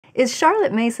Is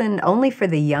Charlotte Mason only for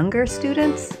the younger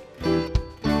students?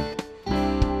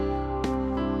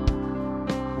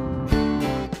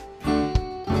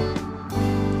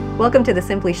 Welcome to the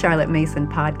Simply Charlotte Mason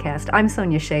podcast. I'm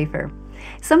Sonya Schaefer.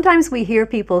 Sometimes we hear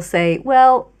people say,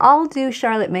 well, I'll do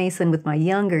Charlotte Mason with my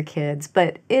younger kids,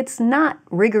 but it's not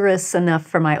rigorous enough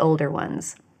for my older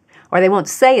ones. Or they won't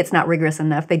say it's not rigorous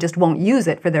enough, they just won't use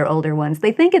it for their older ones.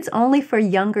 They think it's only for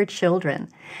younger children.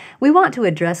 We want to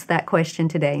address that question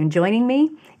today, and joining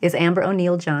me is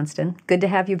O'Neal Johnston. Good to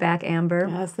have you back, Amber.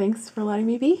 Yes, thanks for letting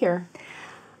me be here.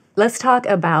 Let's talk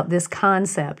about this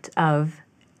concept of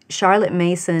Charlotte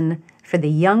Mason for the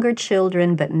younger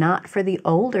children, but not for the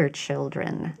older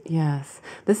children. Yes,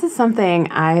 this is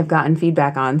something I've gotten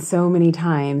feedback on so many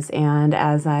times, and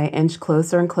as I inch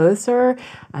closer and closer,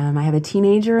 I have a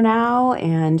teenager now,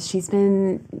 and she's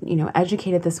been,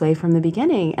 educated this way from the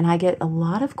beginning, and I get a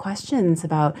lot of questions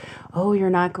about, oh, you're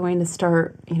not going to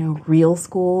start, real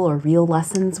school or real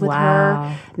lessons with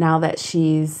her now that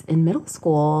she's in middle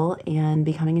school and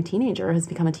has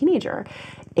become a teenager.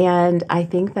 And I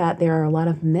think that there are a lot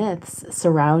of myths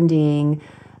surrounding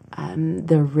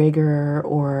the rigor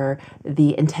or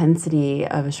the intensity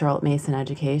of a Charlotte Mason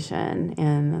education.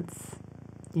 And that's,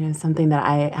 something that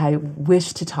I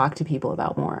wish to talk to people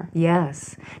about more.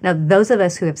 Yes. Now, those of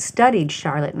us who have studied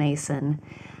Charlotte Mason,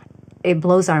 it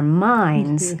blows our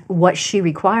minds what she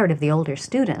required of the older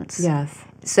students. Yes.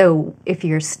 So if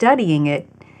you're studying it,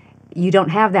 you don't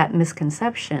have that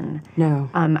misconception. No.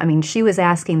 She was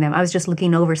asking them, I was just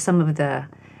looking over some of the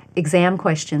exam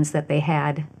questions that they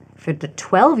had for the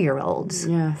 12-year-olds.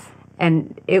 Yes.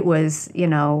 And it was,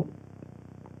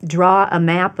 draw a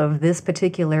map of this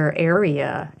particular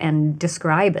area and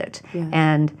describe it. Yes.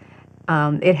 And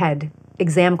it had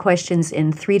exam questions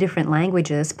in 3 different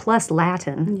languages, plus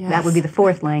Latin. Yes. That would be the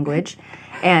 4th language.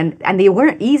 And they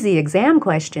weren't easy exam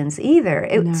questions either.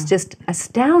 It's just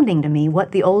astounding to me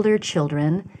what the older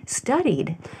children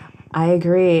studied. I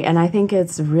agree, and I think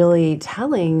it's really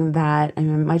telling that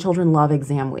my children love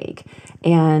exam week.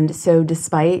 And so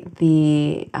despite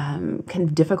the kind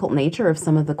of difficult nature of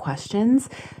some of the questions,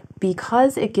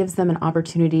 because it gives them an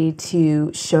opportunity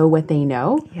to show what they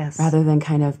know, rather than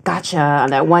kind of gotcha on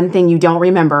that one thing you don't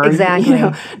remember.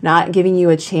 Exactly. Not giving you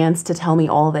a chance to tell me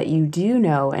all that you do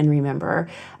know and remember.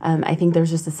 I think there's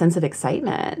just a sense of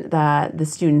excitement that the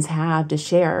students have to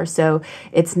share. So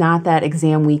it's not that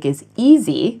exam week is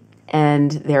easy,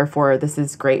 and therefore this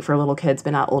is great for little kids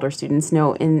but not older students.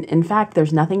 No, in fact,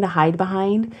 there's nothing to hide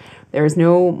behind. There's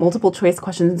no multiple choice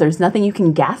questions. There's nothing you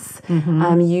can guess.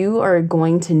 Mm-hmm. You are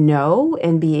going to know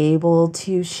and be able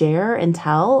to share and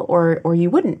tell, or you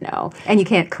wouldn't know. And you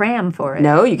can't cram for it.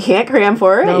 No, you can't cram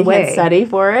for it. No you way. Can't study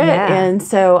for it. Yeah. And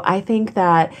so I think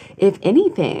that if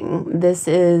anything, this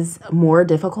is more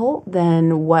difficult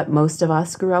than what most of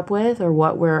us grew up with or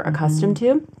what we're accustomed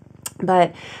to.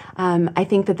 But I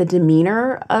think that the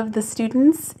demeanor of the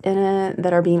students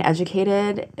that are being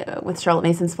educated with Charlotte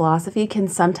Mason's philosophy can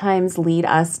sometimes lead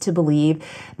us to believe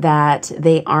that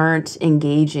they aren't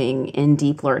engaging in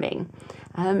deep learning.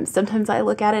 Sometimes I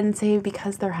look at it and say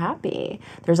because they're happy.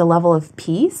 There's a level of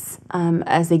peace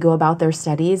as they go about their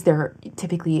studies. They're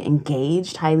typically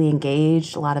engaged, highly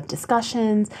engaged, a lot of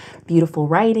discussions, beautiful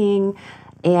writing,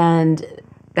 and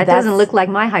that doesn't look like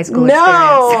my high school experience.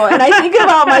 No, and I think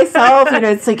about myself,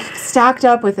 it's like stacked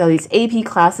up with all these AP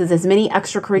classes, as many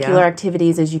extracurricular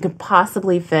activities as you could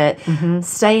possibly fit,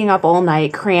 staying up all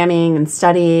night, cramming and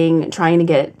studying, trying to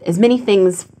get as many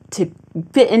things to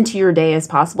fit into your day as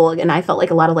possible. And I felt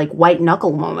like a lot of white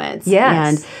knuckle moments.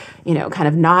 Yes. And, kind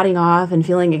of nodding off and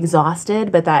feeling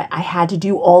exhausted, but that I had to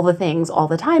do all the things all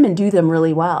the time and do them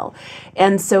really well.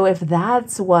 And so if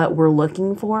that's what we're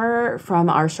looking for from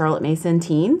our Charlotte Mason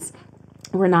teens,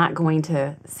 we're not going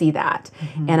to see that.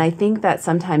 Mm-hmm. And I think that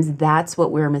sometimes that's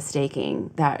what we're mistaking,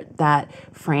 that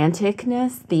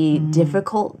franticness, the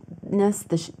difficultness,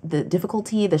 the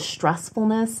difficulty, the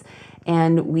stressfulness,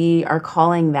 and we are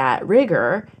calling that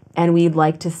rigor, and we'd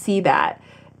like to see that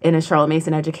in a Charlotte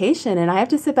Mason education. And I have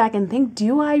to sit back and think,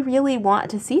 do I really want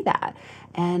to see that?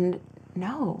 And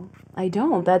no, I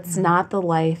don't. That's not the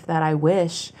life that I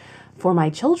wish for my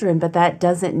children, but that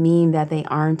doesn't mean that they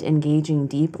aren't engaging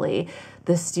deeply.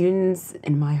 The students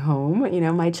in my home,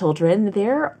 my children,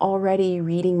 they're already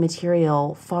reading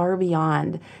material far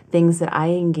beyond things that I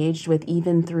engaged with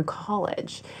even through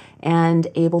college and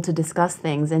able to discuss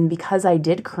things. And because I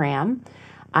did cram,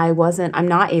 I'm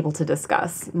not able to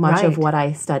discuss much of what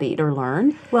I studied or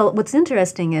learned. Well, what's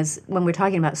interesting is when we're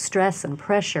talking about stress and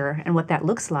pressure and what that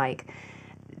looks like,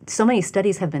 so many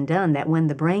studies have been done that when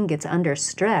the brain gets under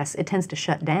stress, it tends to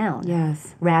shut down.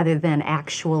 Yes. Rather than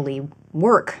actually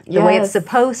work the way it's Yes.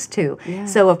 supposed to. Yeah.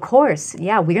 So, of course,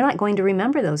 we're not going to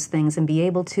remember those things and be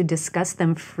able to discuss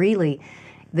them freely.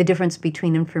 The difference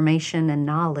between information and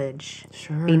knowledge.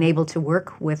 Sure. Being able to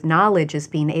work with knowledge is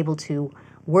being able to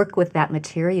work with that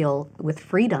material with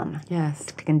freedom. Yes.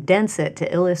 To condense it,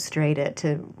 to illustrate it,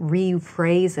 to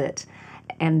rephrase it.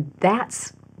 And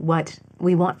that's what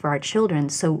we want for our children.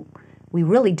 So we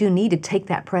really do need to take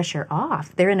that pressure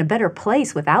off. They're in a better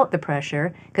place without the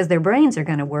pressure because their brains are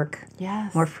going to work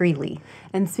Yes. more freely.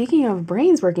 And speaking of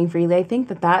brains working freely, I think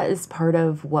that that is part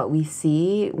of what we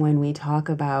see when we talk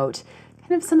about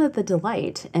kind of some of the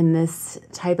delight in this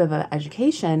type of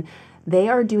education. They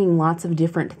are doing lots of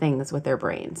different things with their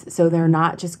brains. So they're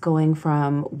not just going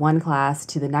from one class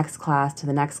to the next class to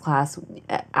the next class,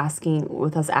 asking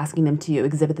them to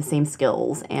exhibit the same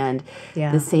skills and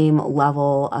the same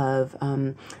level of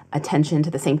attention to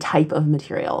the same type of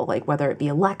material, like whether it be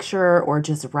a lecture or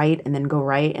just write and then go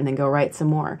write and then go write some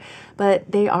more. But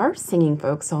they are singing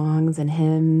folk songs and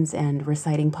hymns and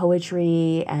reciting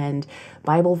poetry and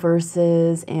Bible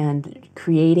verses and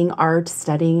creating art,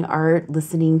 studying art,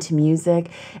 listening to music.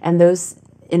 And those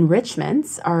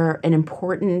enrichments are an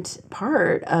important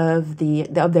part of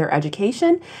their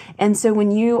education. And so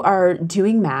when you are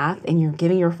doing math and you're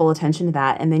giving your full attention to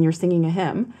that, and then you're singing a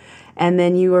hymn, and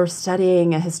then you are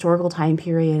studying a historical time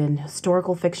period and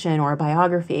historical fiction or a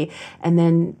biography, and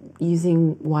then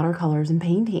using watercolors and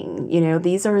painting,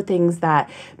 these are things that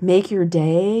make your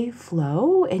day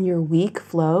flow and your week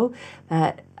flow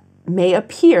that may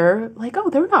appear like, oh,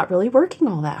 they're not really working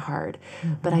all that hard.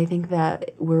 Mm-hmm. But I think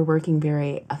that we're working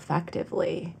very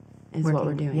effectively what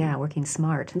we're doing. Yeah, working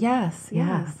smart. Yes,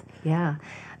 yes. Yeah.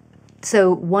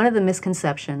 So one of the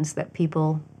misconceptions that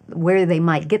where they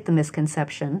might get the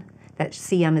misconception that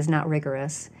CM is not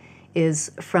rigorous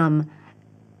is from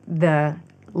the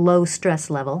low stress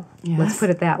level, let's put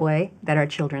it that way, that our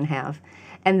children have.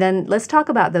 And then let's talk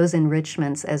about those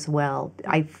enrichments as well.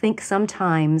 I think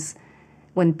sometimes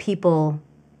when people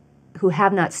who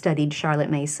have not studied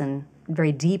Charlotte Mason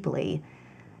very deeply,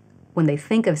 when they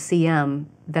think of CM,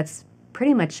 that's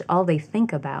pretty much all they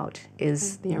think about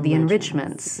is the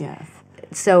enrichments. Yes.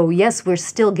 So, yes, we're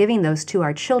still giving those to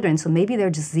our children, so maybe they're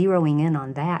just zeroing in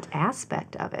on that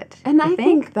aspect of it. And I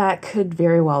think that could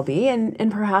very well be,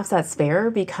 and perhaps that's fair,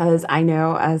 because I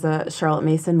know as a Charlotte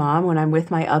Mason mom, when I'm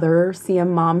with my other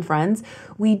CM mom friends,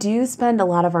 we do spend a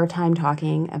lot of our time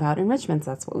talking about enrichments.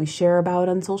 That's what we share about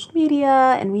on social media,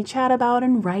 and we chat about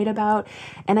and write about.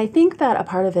 And I think that a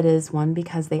part of it is, one,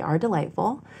 because they are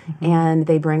delightful, and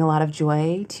they bring a lot of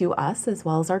joy to us as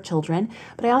well as our children.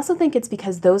 But I also think it's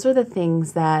because those are the things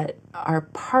that are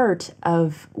part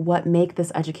of what make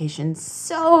this education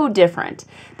so different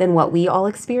than what we all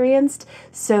experienced.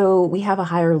 So we have a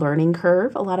higher learning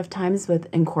curve a lot of times with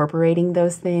incorporating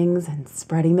those things and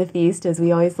spreading the feast, as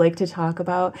we always like to talk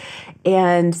about.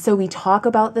 And so we talk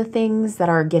about the things that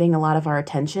are getting a lot of our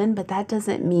attention, but that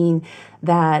doesn't mean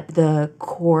that the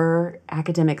core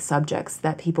academic subjects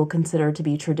that people consider to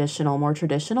be more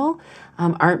traditional,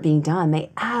 aren't being done.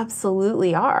 They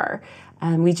absolutely are.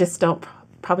 We just don't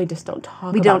probably just don't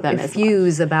talk about them as much. We don't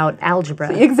infuse about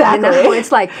algebra. Exactly.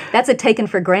 It's like, that's a taken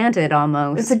for granted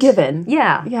almost. It's a given.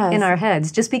 Yeah, yes. In our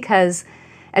heads. Just because,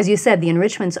 as you said, the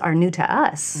enrichments are new to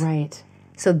us. Right.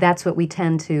 So that's what we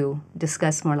tend to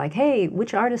discuss more, like, hey,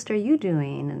 which artist are you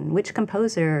doing? And which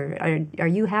composer are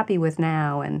you happy with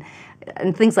now? And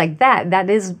things like that. That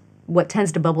is what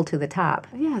tends to bubble to the top.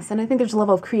 Yes, and I think there's a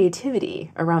level of creativity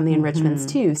around the enrichments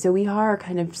too. So we are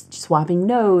kind of swapping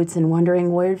notes and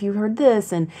wondering, where have you heard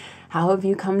this, and how have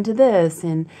you come to this,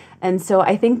 and so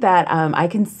I think that I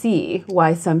can see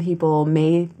why some people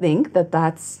may think that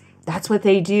that's what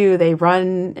they do. They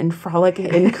run and frolic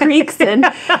in creeks and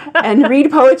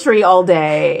read poetry all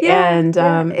day. Yeah,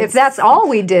 and if that's all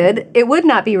we did, it would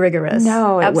not be rigorous.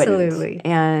 No, it absolutely wouldn't.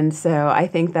 And so I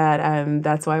think that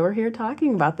that's why we're here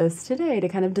talking about this today, to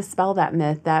kind of dispel that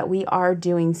myth that we are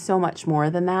doing so much more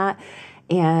than that,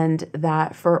 and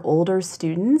that for older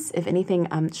students, if anything,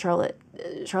 Charlotte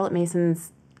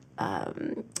Mason's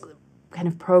kind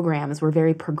of programs were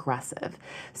very progressive.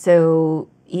 So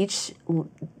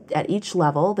at each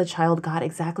level, the child got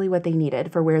exactly what they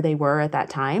needed for where they were at that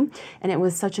time, and it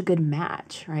was such a good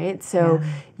match, right? So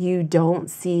you don't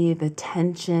see the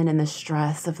tension and the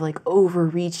stress of like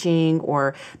overreaching,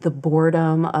 or the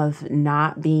boredom of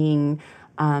not being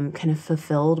kind of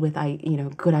fulfilled with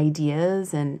good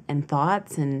ideas and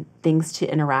thoughts and things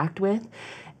to interact with.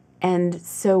 And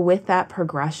so with that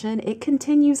progression, it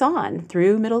continues on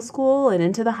through middle school and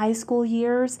into the high school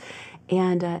years,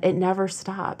 and it never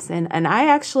stops. And I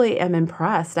actually am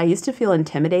impressed. I used to feel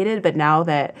intimidated, but now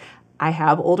that I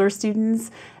have older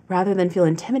students, rather than feel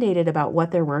intimidated about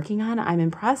what they're working on, I'm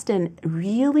impressed and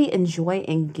really enjoy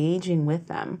engaging with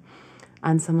them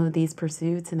on some of these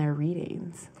pursuits in their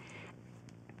readings.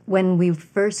 When we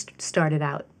first started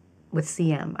out with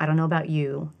CM, I don't know about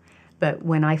you, but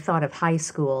when I thought of high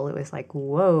school, it was like,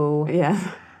 whoa.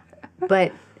 Yeah.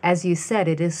 But as you said,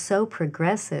 it is so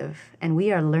progressive, and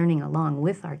we are learning along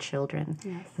with our children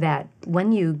that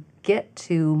when you get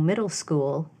to middle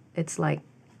school, it's like,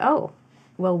 oh,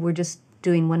 well, we're just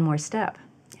doing one more step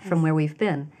from where we've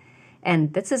been.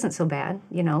 And this isn't so bad,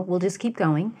 we'll just keep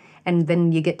going. And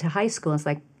then you get to high school, and it's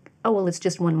like, oh, well, it's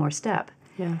just one more step.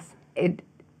 Yes.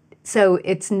 So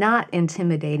it's not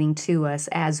intimidating to us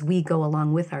as we go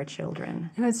along with our children.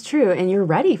 No, it's true, and you're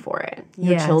ready for it.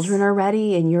 Your children are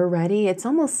ready, and you're ready. It's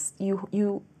almost,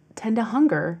 you tend to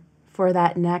hunger for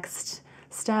that next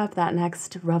step, that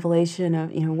next revelation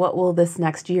of, what will this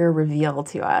next year reveal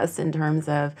to us in terms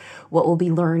of what we'll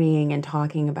be learning and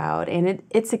talking about. And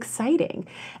it's exciting.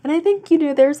 And I think,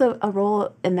 there's a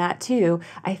role in that too.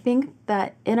 I think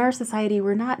that in our society,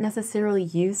 we're not necessarily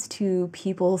used to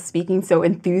people speaking so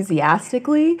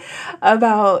enthusiastically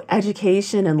about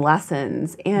education and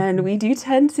lessons. And we do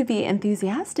tend to be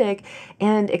enthusiastic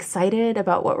and excited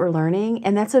about what we're learning.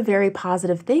 And that's a very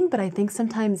positive thing. But I think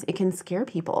sometimes it can scare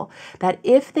people that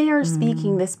if they are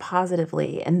speaking this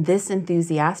positively and this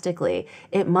enthusiastically,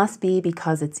 it must be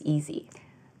because it's easy.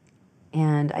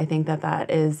 And I think that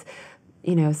is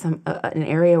an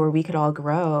area where we could all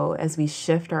grow as we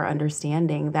shift our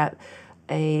understanding that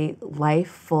a life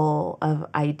full of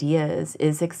ideas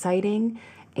is exciting,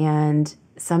 and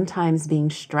sometimes being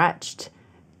stretched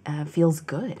feels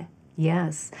good.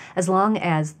 Yes, as long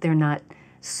as they're not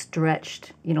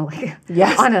stretched, like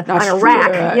yes, on a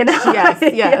rack,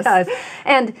 Yes.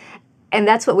 And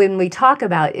that's what when we talk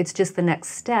about it's just the next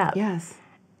step. Yes.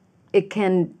 It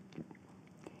can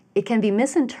be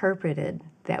misinterpreted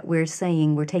that we're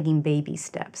saying we're taking baby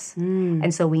steps.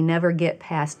 And so we never get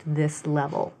past this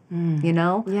level,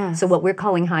 Yes. So what we're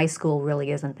calling high school really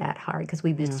isn't that hard because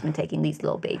we've just been taking these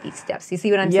little baby steps. You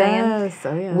see what I'm saying? Yes.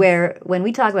 Oh, yes. Where when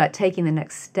we talk about taking the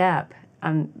next step,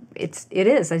 it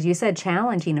is, as you said,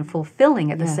 challenging and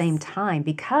fulfilling at the same time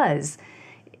because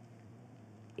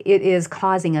it is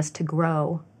causing us to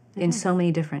grow in so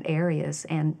many different areas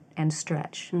and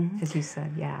stretch, as you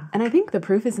said, yeah. And I think the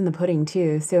proof is in the pudding,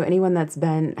 too. So anyone that's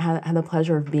had the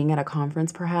pleasure of being at a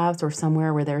conference, perhaps, or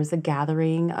somewhere where there's a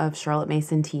gathering of Charlotte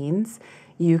Mason teens,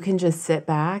 you can just sit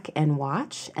back and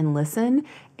watch and listen.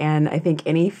 And I think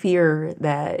any fear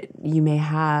that you may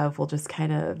have will just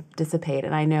kind of dissipate.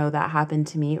 And I know that happened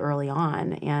to me early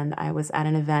on. And I was at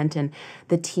an event, and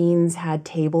the teens had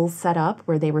tables set up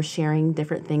where they were sharing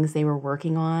different things they were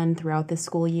working on throughout the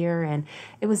school year. And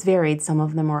it was varied. Some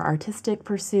of them were artistic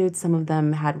pursuits. Some of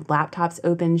them had laptops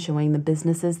open showing the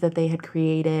businesses that they had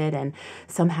created. And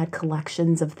some had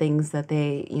collections of things that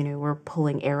they, were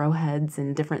pulling arrowheads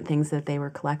and different things that they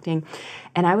were collecting.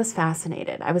 And I was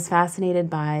fascinated. I was fascinated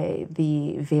by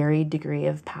the varied degree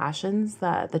of passions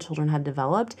that the children had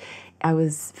developed. I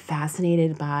was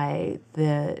fascinated by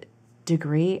the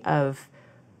degree of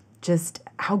just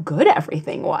how good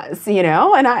everything was, And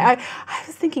I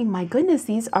was thinking, my goodness,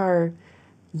 these are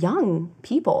young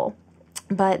people,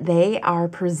 but they are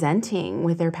presenting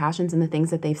with their passions and the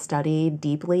things that they've studied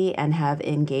deeply and have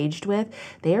engaged with.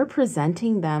 They are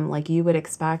presenting them like you would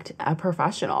expect a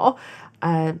professional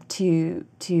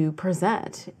to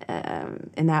present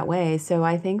in that way. So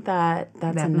I think that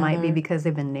might be because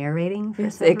they've been narrating for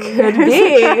it could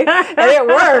be, and it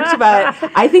worked. But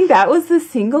I think that was the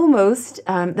single most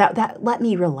that let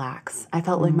me relax. I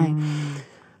felt like my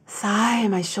sigh and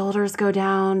my shoulders go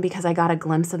down because I got a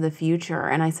glimpse of the future,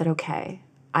 and I said, okay,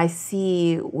 I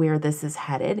see where this is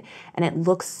headed, and it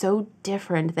looks so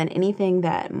different than anything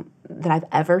that I've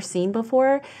ever seen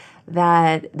before.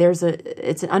 That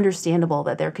it's understandable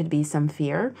that there could be some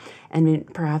fear,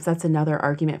 and perhaps that's another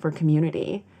argument for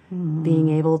community, being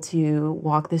able to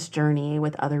walk this journey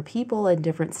with other people at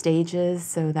different stages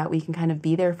so that we can kind of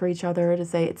be there for each other to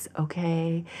say it's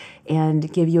okay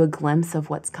and give you a glimpse of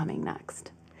what's coming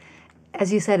next.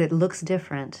 As you said, it looks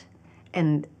different,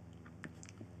 and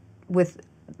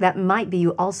that might be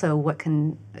also what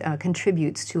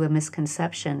contributes to a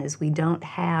misconception is we don't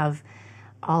have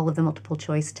all of the multiple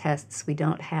choice tests. We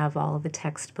don't have all of the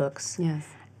textbooks. Yes.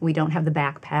 We don't have the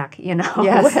backpack,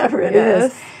 yes. whatever it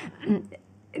is.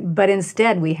 But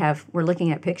instead we're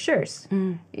looking at pictures.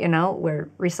 We're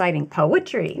reciting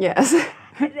poetry. Yes.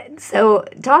 So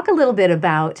talk a little bit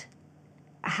about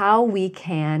how we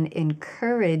can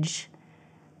encourage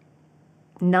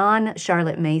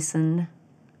non-Charlotte Mason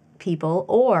people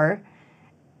or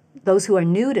those who are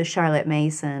new to Charlotte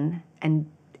Mason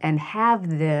and have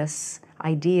this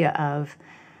idea of,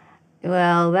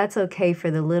 well, that's okay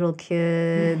for the little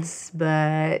kids,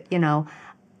 but,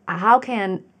 how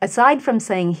can, aside from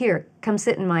saying, here, come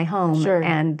sit in my home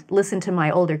and listen to my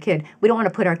older kid, we don't want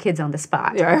to put our kids on the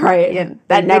spot. Yeah, right. And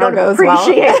that never goes well.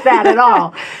 They don't appreciate that at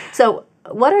all. So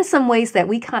what are some ways that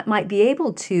we might be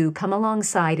able to come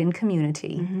alongside in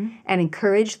community and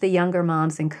encourage the younger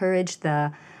moms, encourage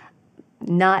the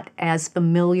not as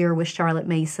familiar with Charlotte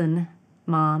Mason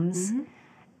moms,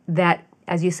 that,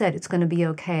 as you said, it's going to be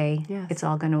okay. Yes. It's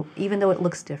all going to, even though it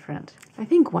looks different. I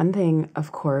think one thing,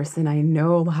 of course, and I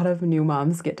know a lot of new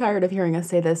moms get tired of hearing us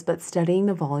say this, but studying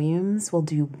the volumes will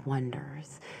do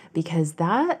wonders, because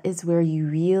that is where you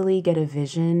really get a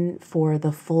vision for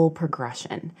the full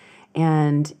progression.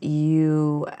 And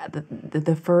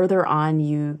the further on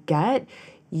you get,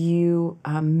 you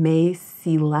may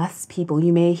see less people.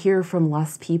 You may hear from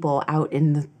less people out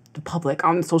in the public,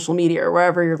 on social media, or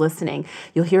wherever you're listening.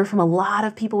 You'll hear from a lot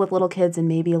of people with little kids and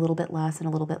maybe a little bit less and a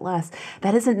little bit less.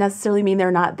 That doesn't necessarily mean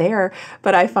they're not there,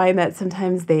 but I find that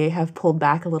sometimes they have pulled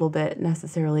back a little bit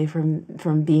necessarily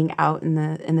from being out in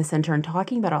the center and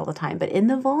talking about it all the time. But in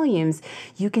the volumes,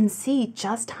 you can see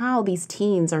just how these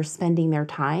teens are spending their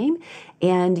time,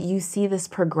 and you see this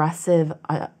progressive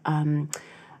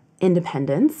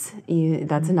independence.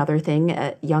 That's another thing.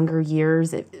 At younger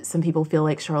years, some people feel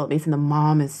like Charlotte Mason, the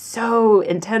mom, is so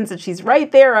intense that she's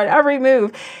right there on every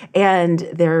move. And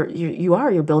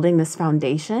you're building this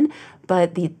foundation.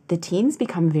 But the teens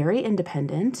become very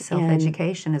independent.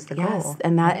 Self-education is the goal. Yes,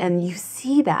 and you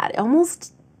see that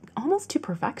almost to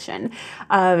perfection,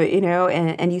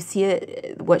 and you see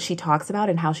it, what she talks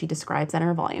about and how she describes that in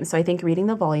her volume. So I think reading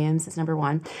the volumes is number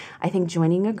one. I think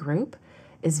joining a group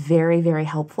is very, very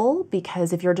helpful,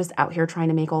 because if you're just out here trying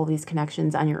to make all these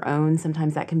connections on your own,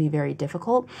 sometimes that can be very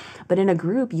difficult. But in a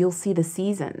group, you'll see the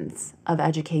seasons of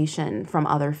education from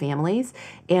other families.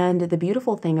 And the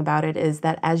beautiful thing about it is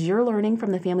that as you're learning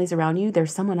from the families around you,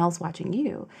 there's someone else watching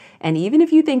you. And even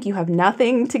if you think you have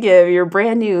nothing to give, you're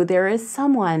brand new, there is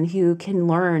someone who can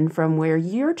learn from where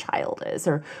your child is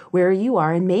or where you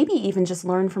are, and maybe even just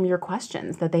learn from your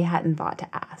questions that they hadn't thought to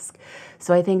ask.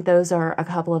 So I think those are a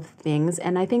couple of things.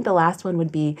 And I think the last one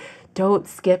would be, don't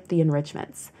skip the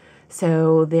enrichments.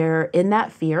 So they're in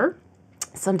that fear.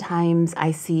 Sometimes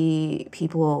I see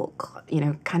people,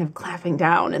 kind of clapping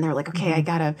down, and they're like, okay, I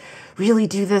got to really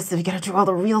do this. We got to do all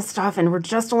the real stuff, and we're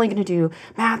just only going to do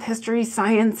math, history,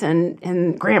 science,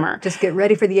 and grammar. Just get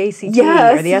ready for the ACT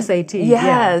or the SAT.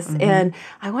 Yes, and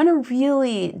I want to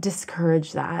really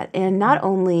discourage that, and not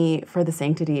only for the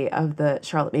sanctity of the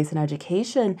Charlotte Mason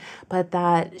education, but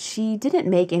that she didn't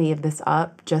make any of this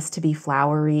up just to be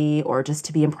flowery or just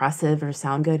to be impressive or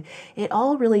sound good. It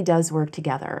all really does work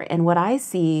together, and what I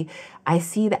see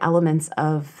the elements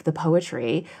of the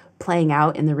poetry playing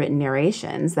out in the written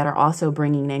narrations that are also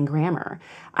bringing in grammar.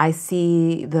 I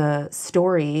see the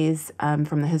stories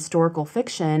from the historical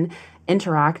fiction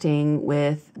interacting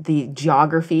with the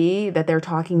geography that they're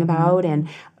talking about, and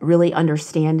really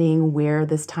understanding where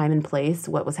this time and place,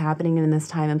 what was happening in this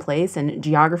time and place, and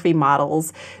geography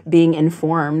models being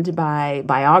informed by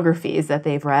biographies that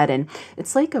they've read. And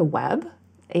it's like a web.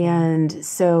 And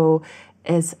so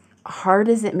as hard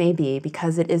as it may be,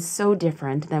 because it is so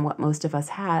different than what most of us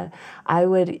have, I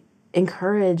would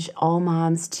encourage all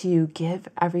moms to give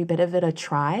every bit of it a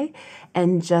try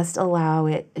and just allow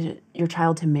your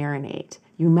child to marinate.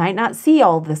 You might not see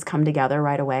all this come together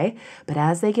right away, but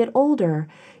as they get older,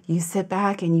 you sit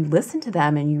back and you listen to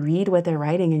them and you read what they're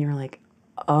writing, and you're like,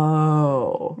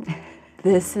 oh,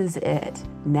 this is it.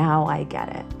 Now I get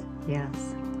it.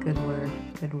 Yes, good word,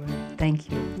 good word.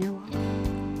 Thank you. You're welcome.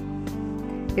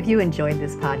 If you enjoyed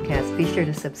this podcast, be sure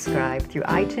to subscribe through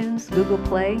iTunes, Google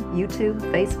Play, YouTube,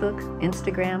 Facebook,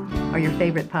 Instagram, or your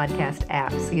favorite podcast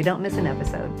app so you don't miss an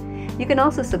episode. You can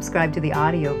also subscribe to the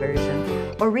audio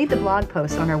version or read the blog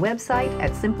post on our website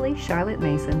at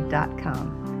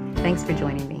simplycharlottemason.com. Thanks for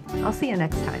joining me. I'll see you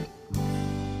next time.